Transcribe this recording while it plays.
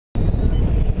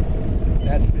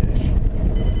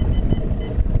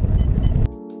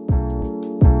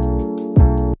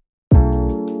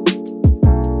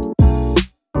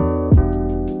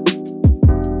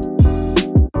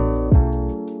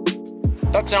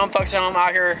Folks at home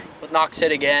out here with Knox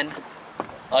Hit again.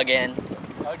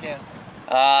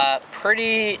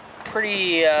 Pretty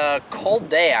cold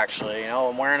day actually. You know,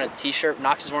 I'm wearing a t-shirt.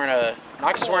 Knox is wearing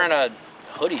a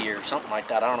hoodie or something like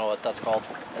that. I don't know what that's called.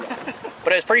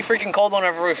 But it was pretty freaking cold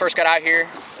whenever we first got out here.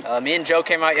 Me and Joe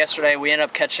came out yesterday. We ended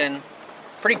up catching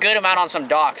pretty good amount on some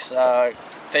docks.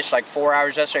 Fished like 4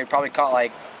 hours yesterday. We probably caught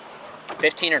like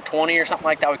 15 or 20 or something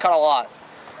like that. We caught a lot.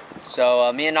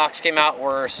 So me and Knox came out.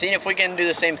 We're seeing if we can do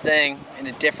the same thing in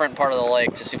a different part of the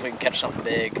lake to see if we can catch something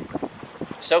big.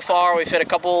 So far we've hit a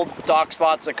couple dock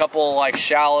spots, a couple like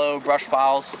shallow brush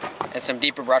piles, and some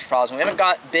deeper brush piles. And we haven't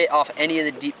got bit off any of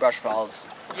the deep brush piles.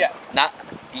 Yeah. Not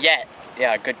yet.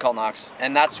 Yeah, good call, Knox.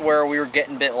 And that's where we were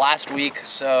getting bit last week.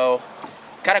 So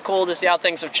kind of cool to see how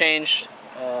things have changed.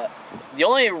 The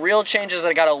only real change is that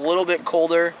it got a little bit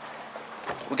colder.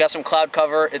 We got some cloud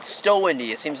cover. It's still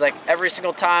windy. It seems like every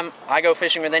single time I go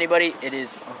fishing with anybody, it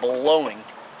is blowing.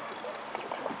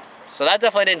 So that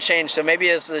definitely didn't change. So maybe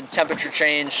it's the temperature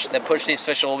change that pushed these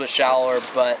fish a little bit shallower,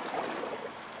 but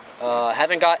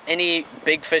haven't got any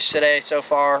big fish today so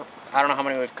far. I don't know how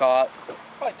many we've caught.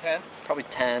 Probably 10. Probably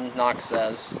 10, Knox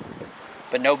says.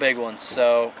 But no big ones.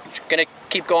 So gonna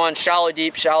keep going shallow,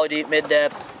 deep,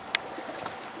 mid-depth.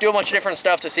 Do a bunch of different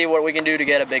stuff to see what we can do to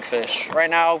get a big fish. Right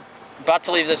now, about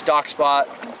to leave this dock spot.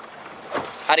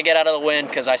 Had to get out of the wind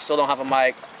because I still don't have a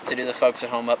mic to do the folks at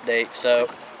home update. So,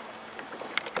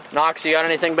 Knox, you got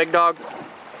anything, big dog?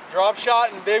 Drop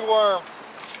shot and big worm.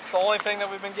 It's the only thing that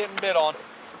we've been getting bit on.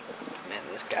 Man,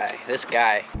 this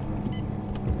guy.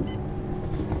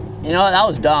 You know what, that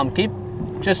was dumb.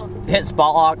 Just hit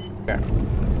spot lock. Okay.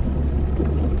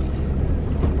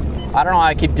 I don't know why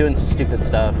I keep doing stupid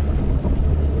stuff.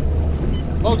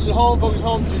 Folks at home,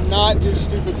 do not do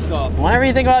stupid stuff. Whenever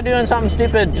you think about doing something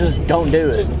stupid, just don't do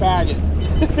it. Just bag it.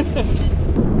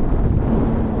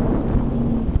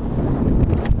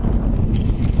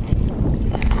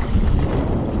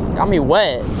 Got me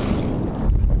wet.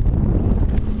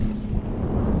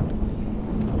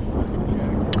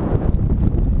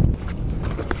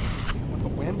 With the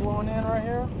wind blowing in right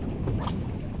here.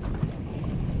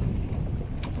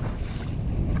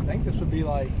 I think this would be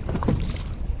like...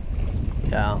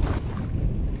 Yeah.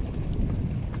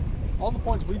 All the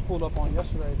points we pulled up on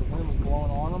yesterday, the wind was blowing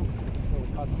on them. They were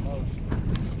cutting the most.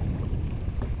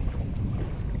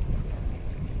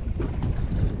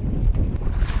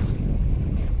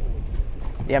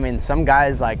 Yeah, I mean, some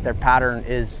guys, like, their pattern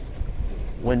is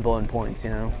wind blowing points, you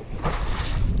know?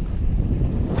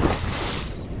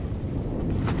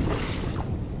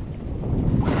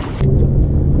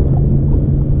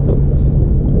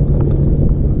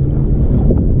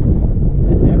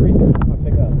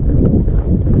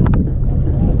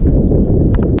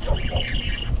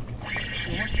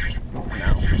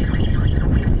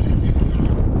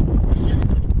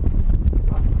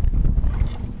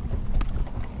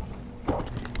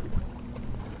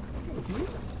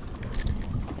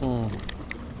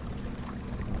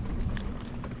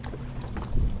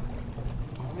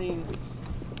 I mean,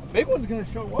 big one's gonna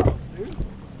show up, dude.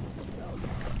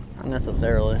 Not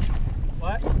necessarily.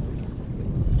 What?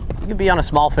 You could be on a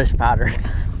small fish pattern.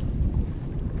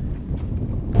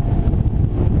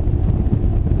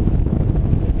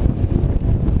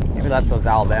 Maybe that's those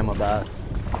Alabama bass.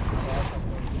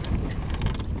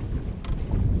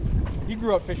 You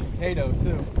grew up fishing Cato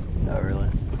too. Oh, really?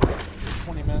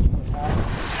 20 minutes from the paddle.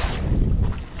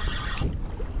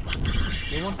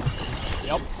 Good one?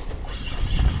 Yep.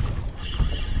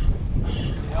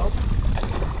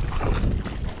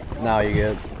 No, you're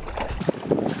good.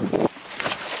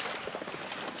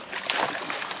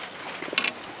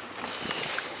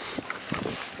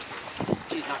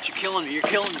 Jeez, Knox, you're killing me. You're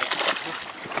killing me.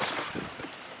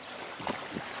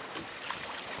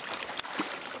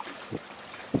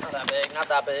 Not that big. Not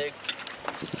that big.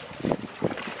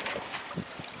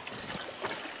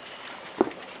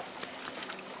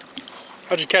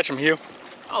 How'd you catch him, Hugh?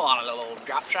 Oh, on a little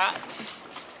drop shot.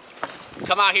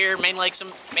 Come out here, main lake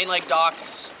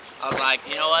docks. I was like,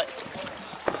 you know what?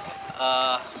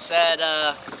 Said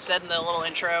in the little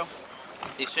intro,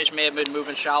 these fish may have been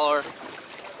moving shallower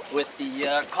with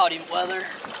the cloudy weather.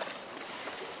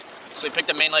 So we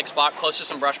picked a main lake spot close to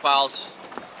some brush piles,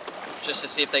 just to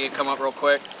see if they could come up real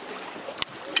quick.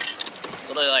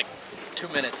 Literally like 2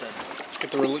 minutes in. Let's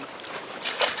get the release.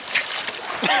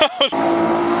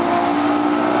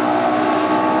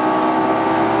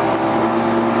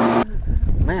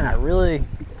 Man,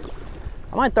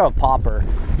 I might throw a popper.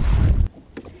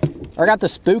 I got the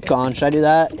spook on. Should I do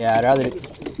that? Yeah, I'd rather do...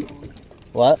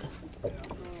 What?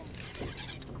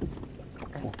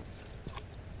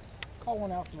 Call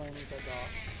one out from underneath that dock.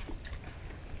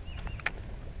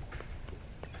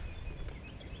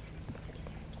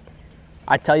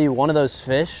 I tell you, one of those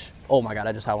fish. Oh my God,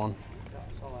 I just had one.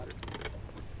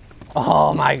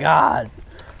 Oh my God.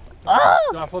 Oh!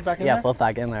 Do I flip back in there? Yeah, flip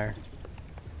back in there.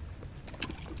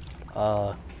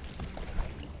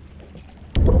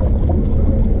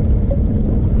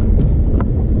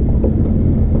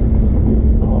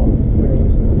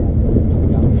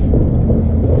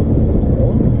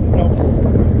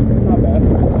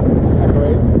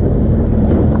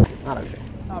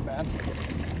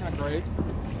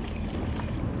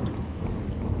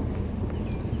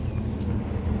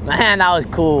 Man, that was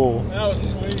cool. That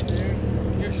was sweet, dude.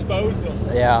 You exposed them.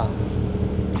 Yeah.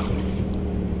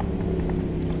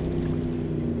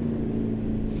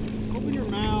 Open your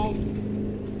mouth.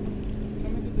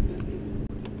 Come into the dentist.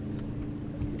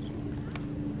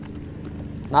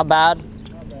 Not bad.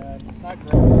 Not bad. Not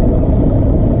great.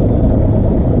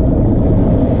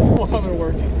 While they're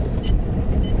working.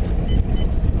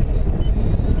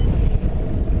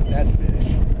 That's fish.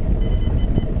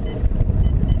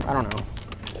 I don't know.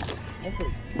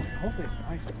 Hopefully it's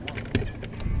nice and warm.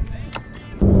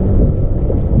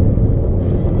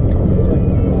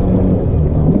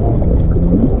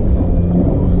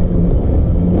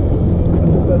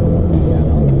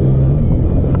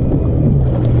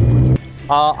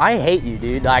 I hate you,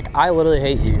 dude. Like, I literally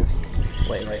hate you.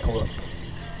 Wait, hold up.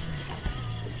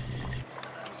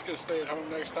 I'm just gonna stay at home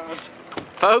next time.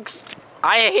 Folks,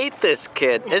 I hate this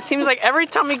kid. It seems like every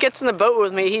time he gets in the boat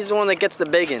with me, he's the one that gets the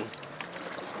big one.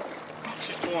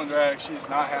 She's pulling drag. She's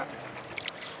not happy.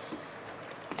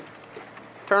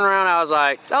 Turn around, I was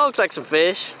like, that looks like some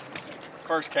fish.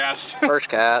 First cast. First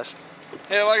cast.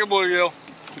 Yeah, like a bluegill.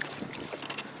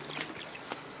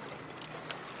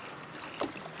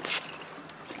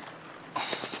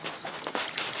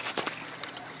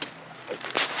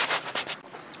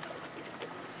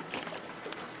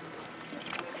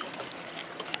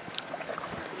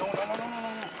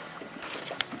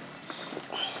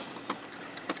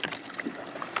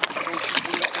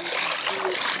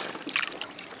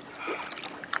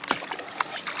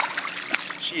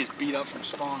 She is beat up from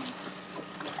spawning.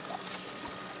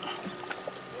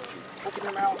 Open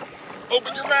your mouth.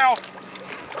 Open your mouth.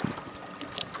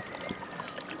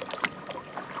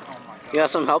 Oh my God. You got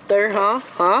some help there, huh?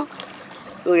 Huh?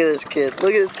 Look at this kid.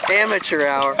 Look at this amateur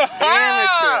hour.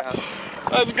 Amateur hour.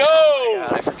 Let's go. Oh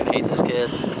God, I freaking hate this kid.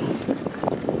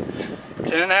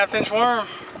 10.5-inch worm.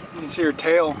 You can see her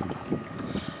tail.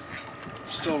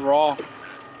 Still raw.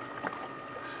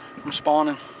 I'm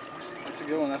spawning. That's a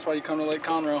good one. That's why you come to Lake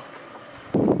Conroe.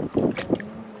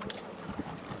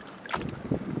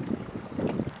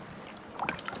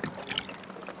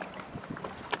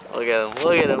 Look at him,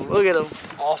 look at him, look at him.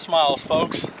 All smiles,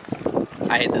 folks.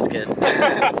 I hate this kid.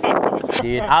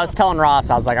 Dude, I was telling Ross,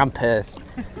 I was like, I'm pissed.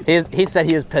 He said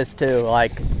he was pissed too.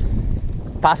 Like,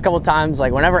 past couple times,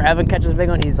 like whenever Evan catches a big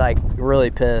one, he's like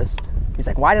really pissed. He's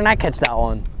like, why didn't I catch that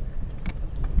one?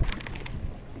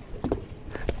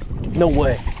 No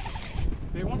way.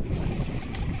 Big one?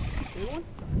 Big one?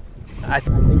 I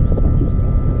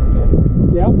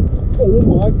Yeah. Oh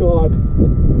my God.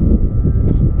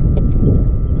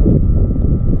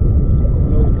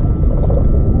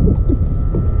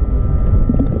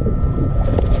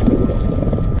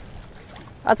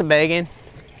 That's a big one.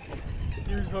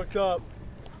 Yours hooked up.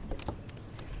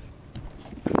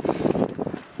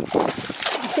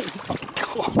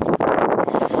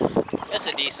 That's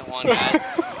a decent one, guys.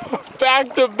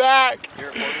 Back to back.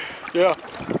 You're recording? Yeah.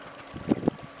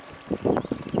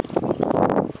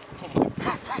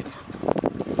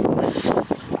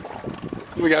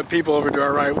 We got people over to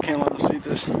our right. We can't let them see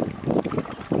this. He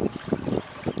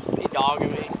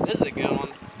dogging me. This is a good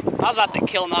one. I was about to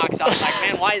kill Knox. I was like,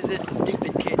 man, why is this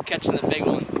stupid kid catching the big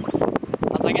ones?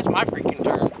 I was like, it's my freaking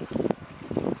turn.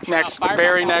 Next,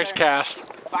 very next cast.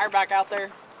 Fire back out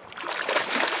there.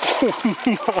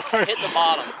 Hit the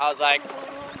bottom. I was like,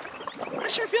 that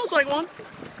sure feels like one.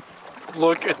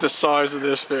 Look at the size of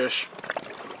this fish.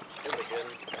 Is it good?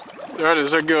 That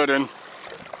is a good one.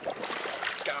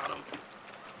 Got him.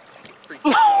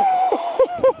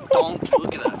 Don't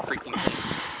look at that freaking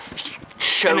thing.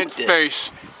 Choked In its it.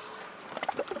 face.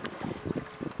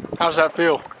 How's that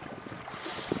feel?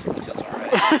 It feels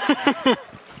alright.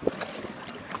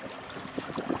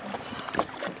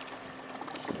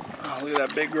 Oh, look at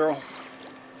that big girl.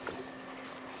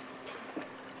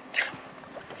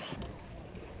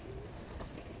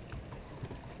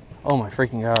 Oh my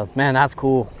freaking God. Man, that's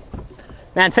cool.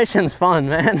 Man, fishing's fun,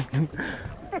 man.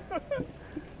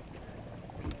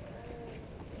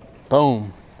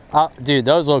 Boom. Oh, dude,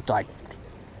 those looked like,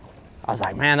 I was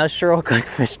like, man, those sure look like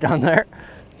fish down there.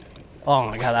 Oh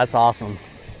my God, that's awesome.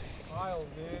 Wild,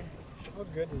 dude. How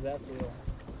good does that feel?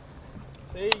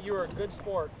 See, you were a good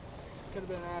sport. Could have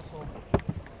been an asshole.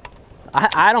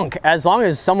 I don't, as long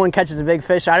as someone catches a big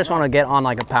fish, I just want to get on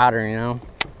like a pattern, you know?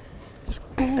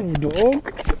 Go, dog.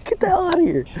 Get the hell out of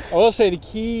here. I will say the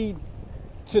key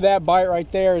to that bite right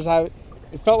there is it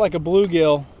felt like a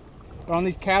bluegill, but on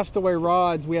these castaway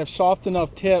rods, we have soft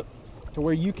enough tip to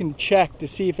where you can check to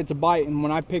see if it's a bite. And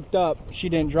when I picked up, she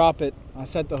didn't drop it. I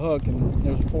set the hook and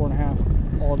there was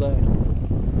 4.5 all day.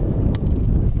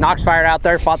 Knox fired out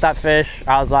there, fought that fish.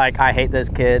 I was like, I hate this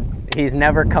kid. He's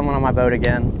never coming on my boat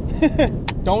again.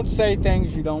 Don't say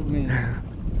things you don't mean.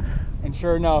 And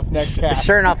sure enough, next cast.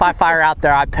 Sure enough, I fire out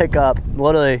there, I pick up,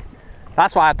 literally.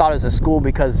 That's why I thought it was a school,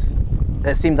 because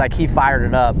it seems like he fired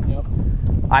it up. Yep.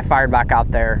 I fired back out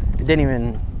there. It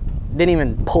didn't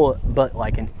even pull it but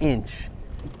like an inch.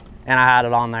 And I had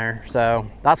it on there. So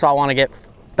that's why I want to get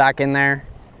back in there.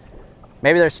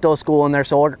 Maybe there's still a school in there,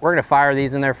 so we're gonna fire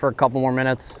these in there for a couple more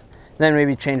minutes. Then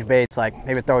maybe change baits, like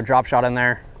maybe throw a drop shot in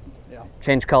there. Yeah.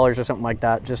 Change Colors or something like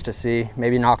that, just to see.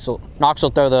 Maybe Knox will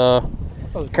throw the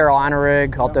Carolina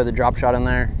rig. I'll throw the drop shot in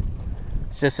there.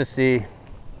 It's just to see.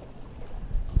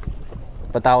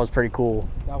 But that was pretty cool.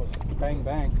 That was bang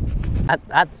bang.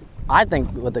 That's I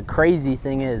think what the crazy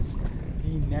thing is.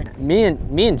 Me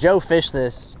and Joe fished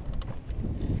this.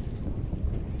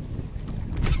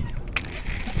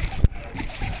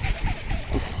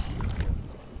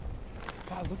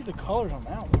 God, look at the colors on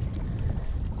that one.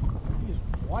 He is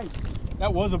white.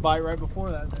 That was a bite right before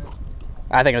that. There.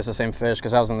 I think it was the same fish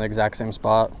because I was in the exact same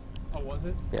spot. Oh, was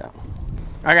it? Yeah.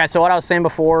 Okay, so what I was saying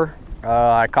before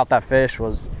I caught that fish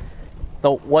was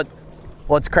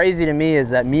what's crazy to me is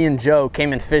that me and Joe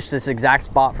came and fished this exact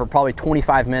spot for probably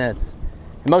 25 minutes.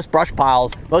 And most brush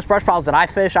piles that I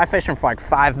fish them for like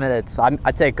 5 minutes.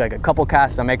 I take like a couple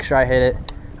casts, I make sure I hit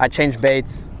it. I change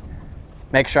baits,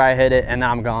 make sure I hit it, and then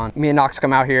I'm gone. Me and Knox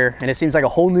come out here, and it seems like a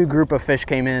whole new group of fish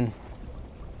came in.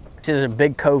 See, there's a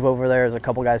big cove over there. There's a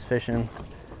couple guys fishing.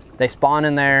 They spawn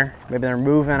in there. Maybe they're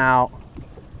moving out,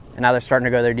 and now they're starting to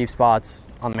go to their deep spots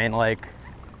on the main lake.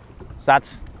 So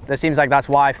that seems like that's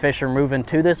why fish are moving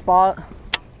to this spot.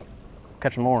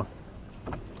 Catch more.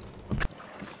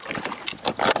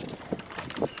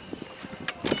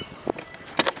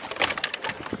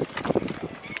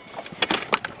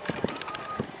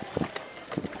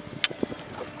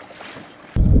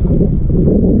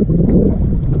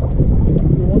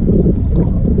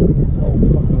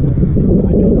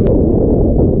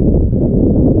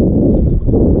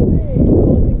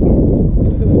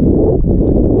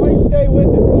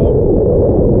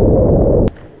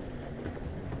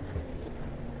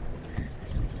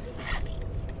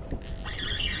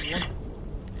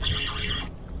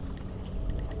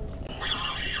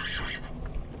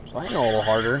 So I know a little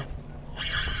harder.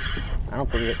 I don't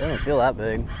think it doesn't feel that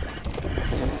big.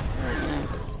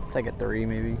 It's like a 3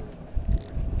 maybe.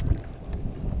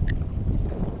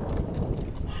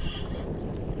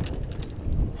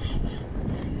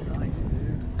 Nice,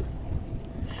 dude.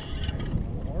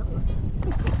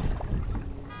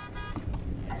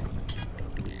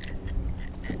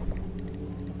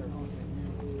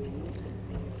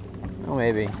 Oh,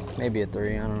 maybe a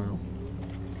 3. I don't know.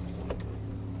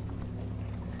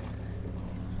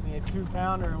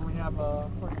 2-pounder and we have a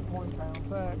freaking 40-pound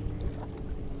sack.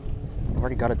 I've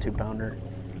already got a 2-pounder.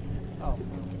 Oh.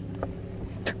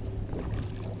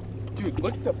 Dude,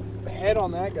 look at the head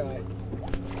on that guy.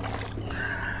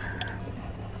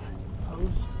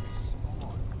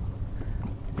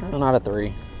 No, not a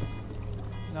 3.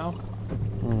 No?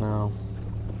 No.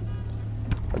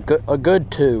 A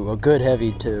good 2. A good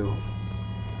heavy 2.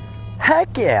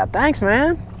 Heck yeah! Thanks,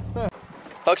 man.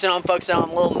 Focusing on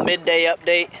a little midday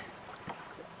update.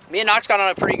 Me and Knox got on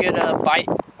a pretty good bite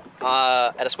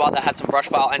at a spot that had some brush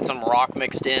pile and some rock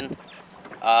mixed in.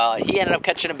 He ended up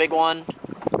catching a big one.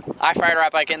 I fired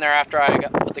right back in there after I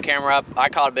put the camera up. I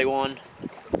caught a big one.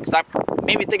 So that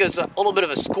made me think it was a little bit of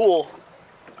a school.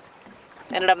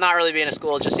 Ended up not really being a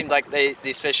school. It just seemed like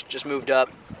these fish just moved up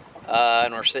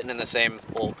and were sitting in the same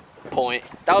little point.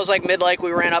 That was like mid-lake.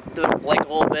 We ran up the lake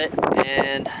a little bit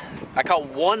and I caught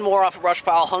one more off a brush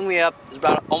pile, hung me up. It was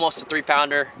about almost a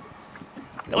 3-pounder.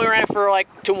 Then we ran for like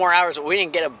 2 more hours, but we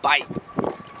didn't get a bite.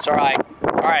 So all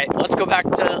right, let's go back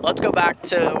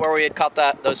to where we had caught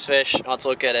those fish. Let's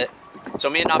look at it. So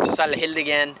me and Knox decided to hit it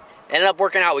again. Ended up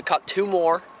working out. We caught 2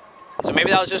 more. So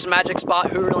maybe that was just a magic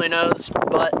spot. Who really knows?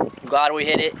 But I'm glad we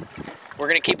hit it. We're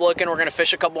gonna keep looking. We're gonna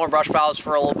fish a couple more brush piles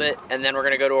for a little bit, and then we're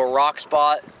gonna go to a rock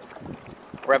spot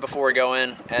right before we go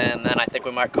in, and then I think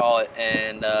we might call it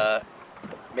and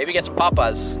maybe get some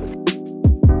Popeyes.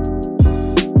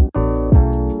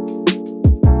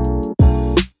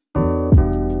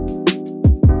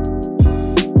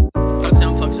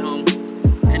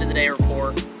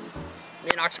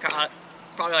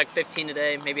 like 15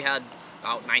 today. Maybe had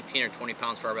about 19 or 20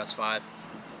 pounds for our best 5.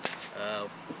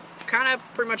 Kind of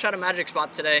pretty much had a magic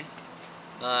spot today.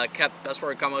 That's where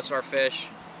we caught most of our fish.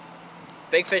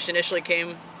 Big fish initially came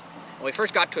when we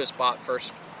first got to a spot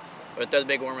first. We'd throw the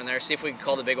big worm in there, see if we could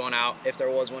call the big one out, if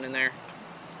there was one in there.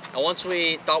 And once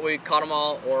we thought we caught them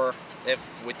all, or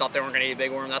if we thought they weren't going to eat a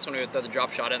big worm, that's when we would throw the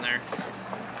drop shot in there.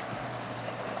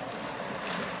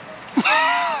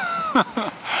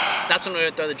 That's when we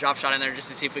would throw the drop shot in there just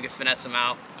to see if we could finesse them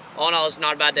out. All in all, it's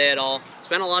not a bad day at all.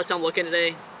 Spent a lot of time looking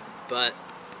today, but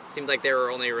it seemed like they were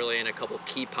only really in a couple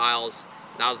key piles.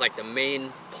 That was like the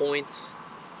main points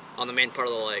on the main part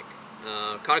of the lake.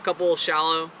 Caught a couple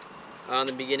shallow in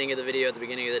the beginning of the video, at the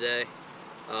beginning of the day.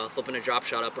 Flipping a drop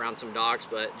shot up around some docks,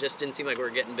 but just didn't seem like we were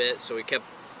getting bit, so we kept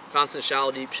bouncing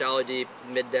shallow, deep,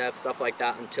 mid-depth, stuff like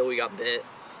that until we got bit,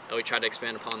 and we tried to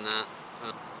expand upon that.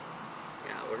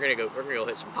 Yeah, we're gonna go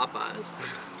hit some Popeyes.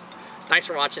 Thanks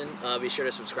for watching. Be sure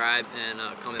to subscribe and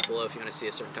comment below if you want to see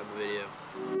a certain type of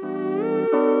video.